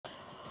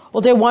Well,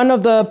 day one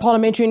of the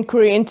parliamentary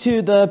inquiry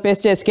into the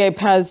Best Escape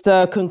has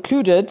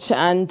concluded,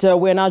 and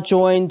we're now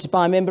joined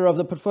by a member of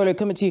the Portfolio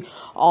Committee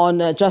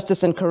on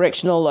Justice and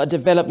Correctional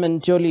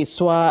Development,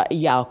 Yoliswa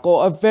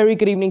Yako. A very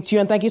good evening to you,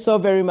 and thank you so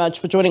very much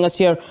for joining us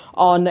here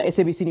on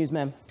SABC News,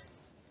 ma'am.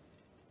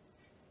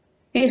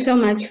 Thank you so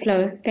much,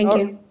 Flo. Thank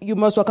you. You're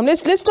most welcome.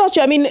 Let's start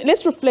here. I mean,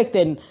 let's reflect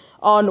then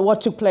on what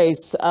took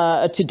place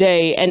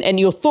today and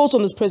your thoughts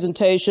on this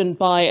presentation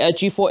by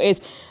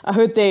G4S. I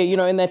heard there,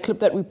 in that clip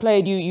that we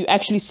played, you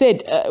actually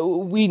said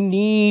we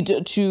need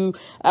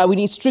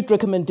strict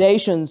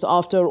recommendations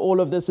after all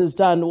of this is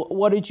done.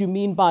 What did you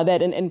mean by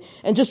that? And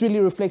just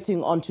really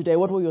reflecting on today,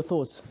 what were your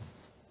thoughts?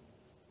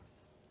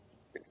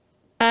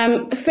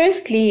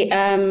 Firstly,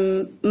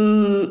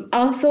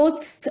 our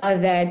thoughts are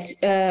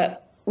that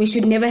we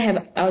should never have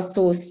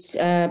outsourced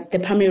the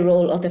primary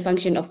role of the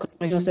function of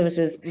correctional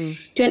services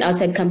to an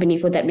outside company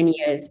for that many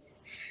years.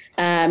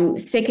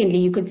 Secondly,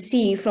 you could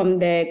see from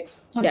the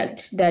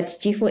conduct that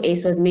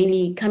G4S was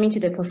mainly coming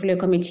to the portfolio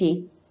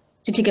committee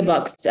to tick a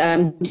box,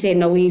 to say,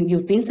 no,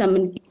 you've been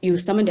summoned,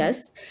 you've summoned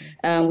us,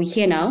 we're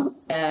here now,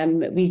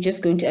 we're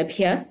just going to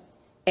appear,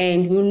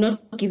 and we will not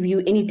give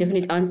you any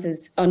definite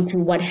answers onto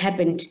what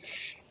happened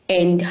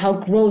and how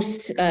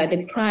gross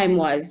the crime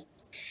was.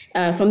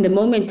 From the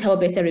moment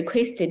Thabo Bester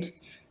requested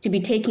to be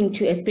taken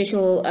to a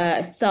special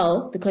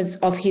cell because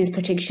of his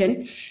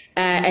protection,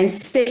 and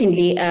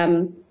secondly,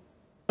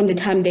 from the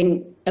time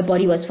then a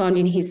body was found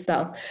in his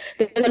cell.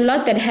 There's a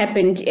lot that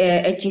happened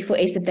at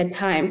G4S at that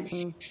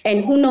time,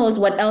 and who knows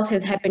what else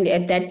has happened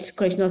at that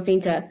correctional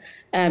center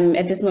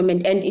at this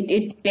moment. And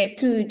it begs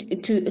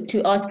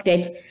to ask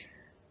that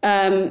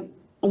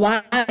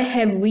why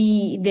have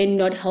we then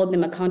not held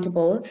them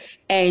accountable,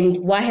 and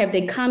why have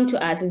they come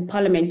to us as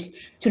Parliament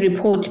to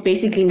report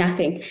basically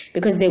nothing?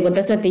 Because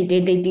that's what they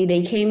did.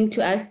 They came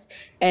to us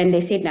and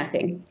they said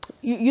nothing.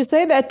 You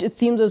say that it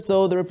seems as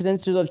though the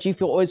representatives of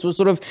G4S was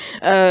sort of,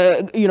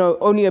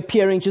 only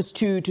appearing just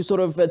to sort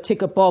of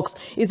tick a box.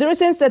 Is there a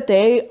sense that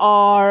they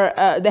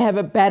have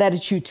a bad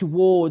attitude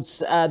towards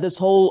this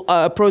whole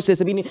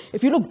process? I mean,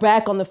 if you look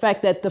back on the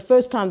fact that the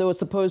first time they were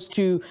supposed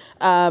to,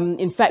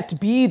 in fact,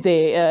 be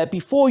there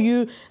before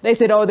you, they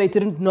said, oh, they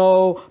didn't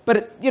know.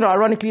 But,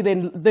 ironically,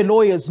 then the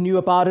lawyers knew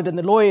about it and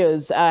the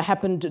lawyers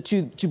happened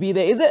to be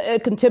there. Is it a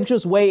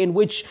contemptuous way in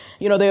which,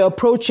 they're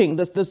approaching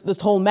this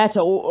whole matter,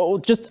 or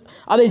just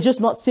are they just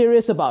not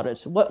serious about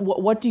it?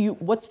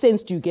 What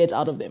sense do you get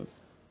out of them?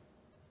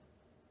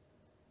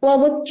 Well,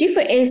 with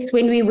G4S,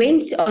 when we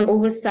went on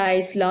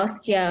oversight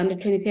last year on the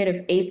 23rd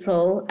of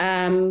April,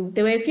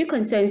 there were a few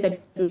concerns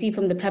that we see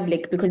from the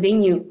public because they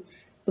knew,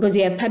 because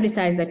we have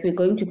publicized that we're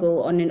going to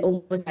go on an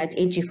oversight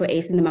at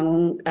G4S in the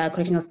Mangaung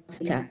Correctional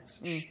Center.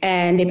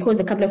 And they posed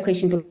a couple of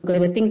questions because there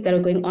were things that were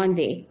going on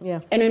there.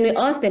 Yeah. And when we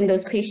asked them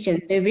those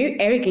questions, they were very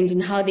arrogant in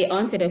how they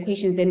answered our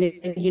questions. And,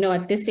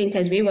 at this center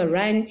is very well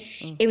run,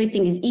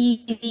 everything is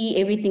easy,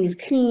 everything is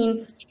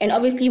clean. And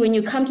obviously, when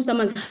you come to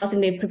someone's house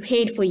and they're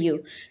prepared for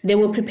you, they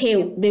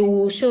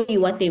will show you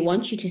what they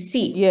want you to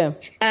see. Yeah.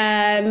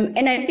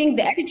 And I think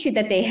the attitude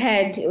that they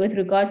had with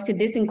regards to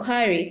this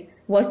inquiry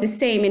was the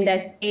same, in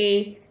that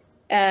they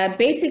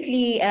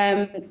basically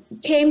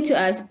came to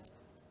us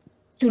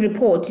to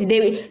report.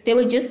 They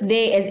were just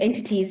there as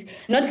entities,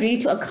 not really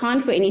to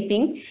account for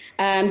anything.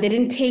 They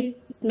didn't take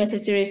matter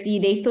seriously.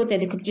 They thought that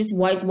they could just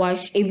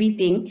whitewash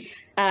everything.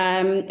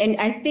 And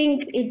I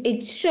think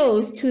it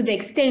shows to the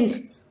extent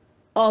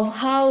of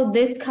how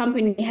this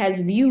company has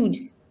viewed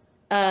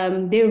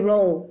their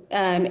role,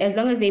 as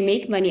long as they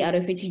make money out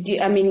of it.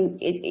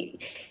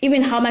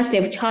 Even how much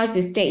they've charged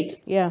the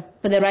state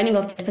for the running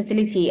of the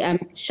facility,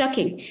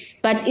 shocking.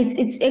 But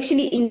it's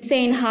actually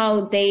insane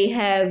how they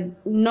have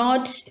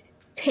not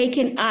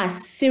taken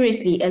us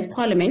seriously as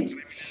Parliament.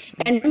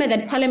 And remember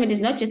that Parliament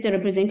is not just a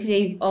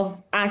representative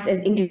of us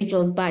as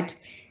individuals, but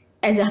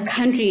as a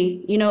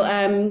country.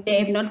 They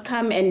have not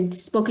come and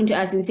spoken to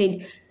us and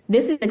said,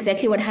 this is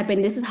exactly what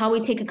happened. This is how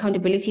we take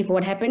accountability for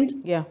what happened.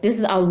 Yeah. This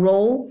is our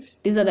role.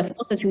 These are the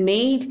faults that we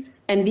made.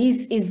 And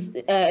this is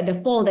the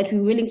fall that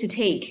we're willing to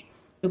take,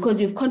 because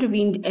we've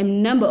contravened a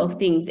number of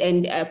things.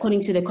 And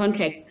according to the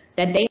contract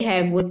that they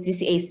have with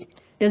DCS,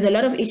 there's a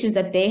lot of issues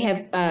that they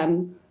have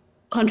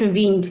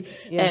contravened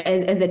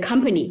as a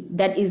company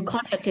that is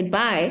contracted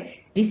by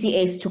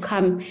DCS to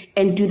come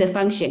and do the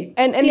function.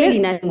 And clearly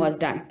nothing was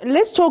done.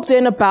 Let's talk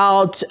then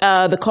about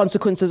the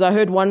consequences. I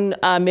heard one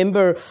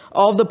member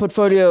of the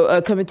Portfolio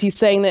Committee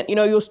saying that,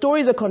 your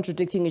stories are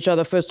contradicting each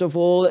other, first of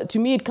all. To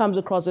me, it comes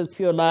across as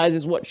pure lies,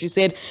 is what she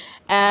said.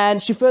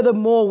 And she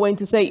furthermore went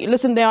to say,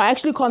 listen, there are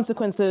actually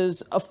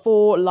consequences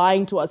for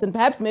lying to us. And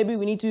perhaps maybe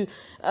we need to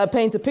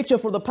paint a picture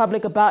for the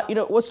public about,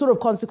 what sort of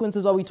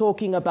consequences are we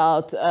talking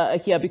about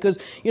here? Because,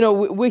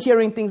 we're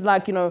hearing things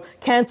like,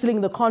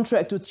 cancelling the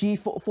contract with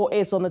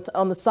G4S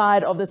on the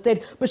side of the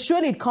state, but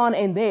surely it can't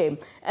end there.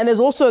 And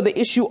there's also the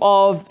issue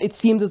of, it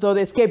seems as though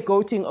they're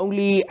scapegoating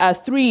only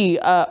 3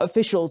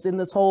 officials in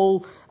this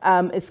whole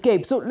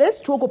escape. So let's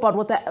talk about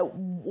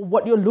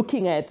what you're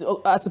looking at.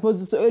 I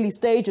suppose it's early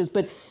stages,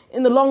 but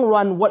in the long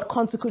run, what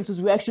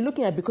consequences we're actually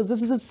looking at, because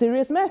this is a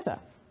serious matter.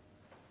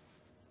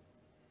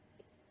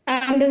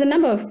 There's a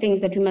number of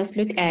things that we must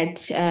look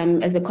at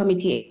as a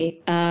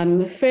committee.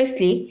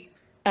 Firstly,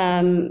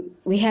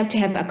 we have to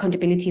have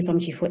accountability from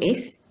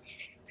G4S.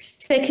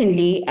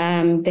 Secondly,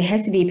 there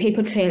has to be a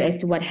paper trail as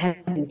to what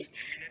happened.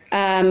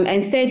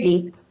 And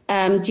thirdly,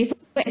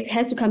 G4S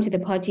has to come to the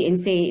party and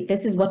say,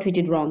 this is what we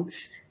did wrong.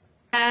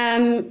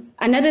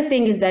 Another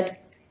thing is that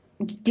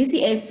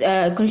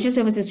DCS, Correctional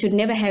Services, should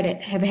never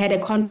have had a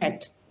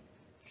contract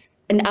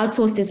and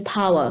outsourced this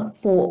power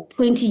for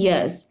 20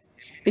 years,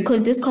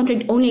 because this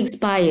contract only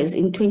expires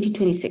in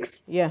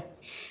 2026. Yeah.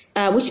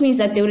 Which means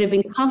that they would have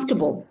been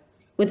comfortable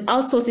with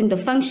outsourcing the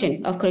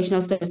function of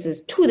correctional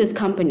services to this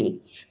company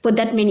for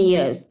that many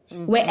years,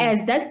 whereas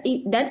that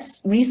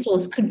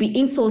resource could be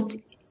insourced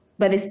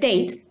by the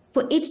state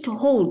for it to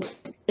hold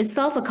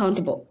itself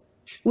accountable.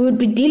 We would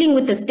be dealing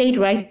with the state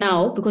right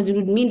now because it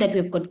would mean that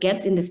we've got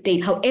gaps in the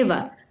state.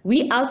 However,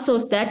 we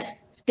outsourced that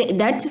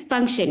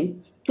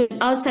function to an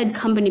outside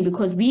company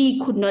because we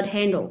could not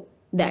handle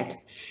that.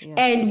 Yeah.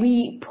 And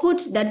we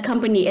put that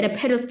company at a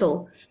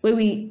pedestal where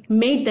we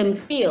made them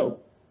feel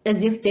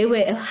as if they were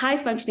a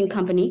high-functioning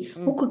company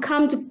who could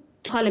come to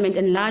Parliament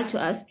and lie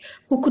to us,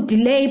 who could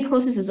delay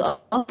processes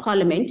of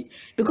Parliament,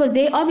 because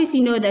they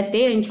obviously know that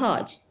they're in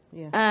charge.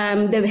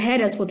 Yeah. They've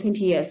had us for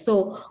 20 years.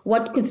 So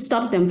what could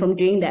stop them from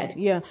doing that?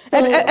 Yeah. So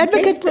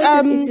Advocate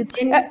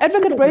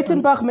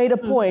Breitenbach made a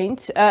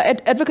point.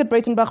 Advocate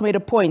Breitenbach made a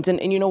point.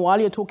 And you know, while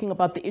you're talking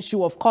about the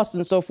issue of costs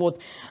and so forth,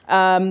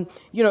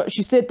 you know,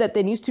 she said that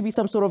there needs to be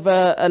some sort of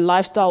a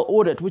lifestyle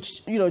audit,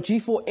 which, you know,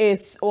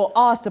 G4S, or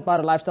asked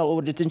about a lifestyle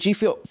audit, and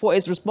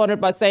G4S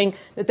responded by saying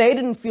that they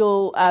didn't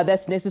feel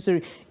that's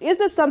necessary. Is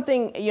there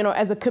something, you know,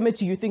 as a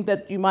committee, you think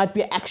that you might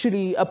be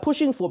actually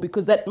pushing for?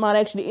 Because that might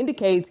actually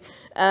indicate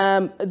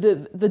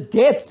the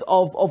depth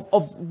of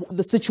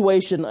the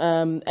situation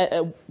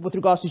with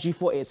regards to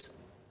G4S.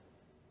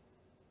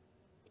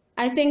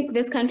 I think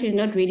this country is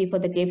not ready for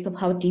the depth of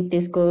how deep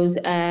this goes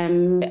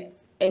in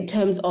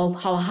terms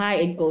of how high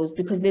it goes,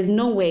 because there's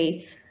no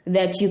way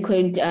that you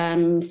could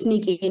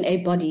sneak in a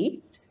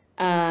body,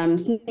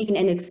 sneak in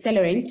an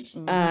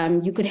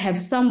accelerant. You could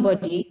have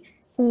somebody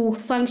who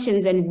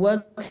functions and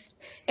works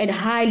at a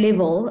high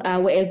level,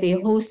 whereas they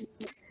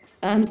host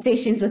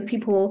sessions with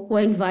people who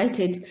are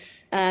invited,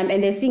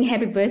 and they're singing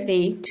happy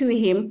birthday to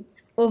him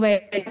over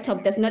a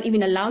laptop that's not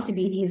even allowed to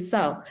be in his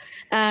cell.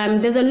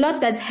 There's a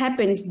lot that's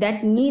happened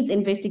that needs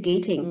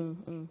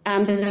investigating.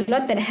 There's a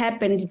lot that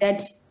happened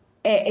that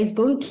is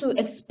going to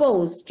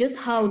expose just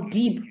how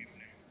deep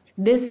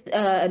this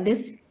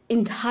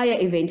entire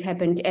event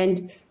happened.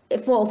 And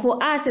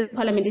for us as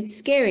Parliament, it's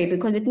scary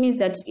because it means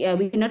that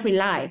we cannot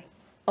rely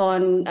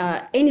on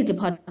any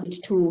department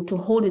to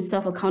hold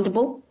itself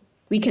accountable.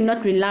 We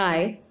cannot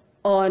rely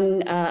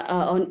on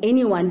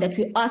anyone that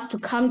we ask to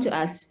come to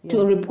us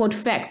to report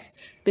facts,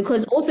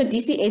 because also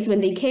DCS,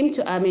 when they came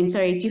to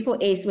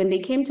G4S, when they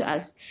came to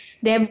us,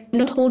 they have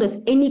not told us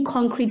any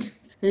concrete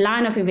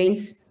line of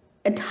events,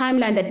 a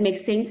timeline that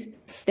makes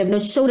sense. They've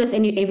not showed us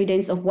any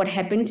evidence of what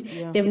happened.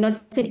 Yeah. They've not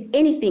said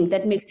anything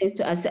that makes sense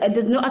to us.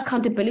 There's no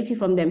accountability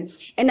from them.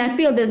 And I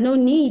feel there's no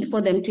need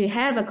for them to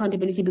have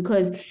accountability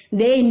because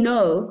they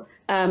know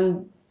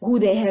who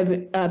they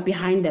have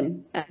behind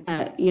them,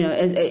 you know,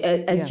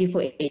 as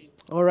G4S.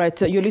 All right,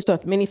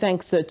 Yoliswa, many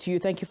thanks to you.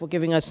 Thank you for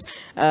giving us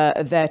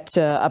that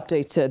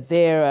update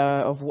there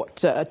of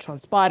what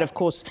transpired, of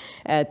course,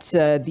 at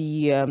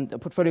the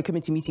Portfolio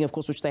Committee meeting, of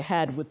course, which they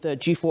had with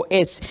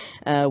G4S,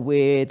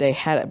 where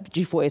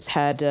G4S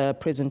had a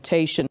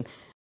presentation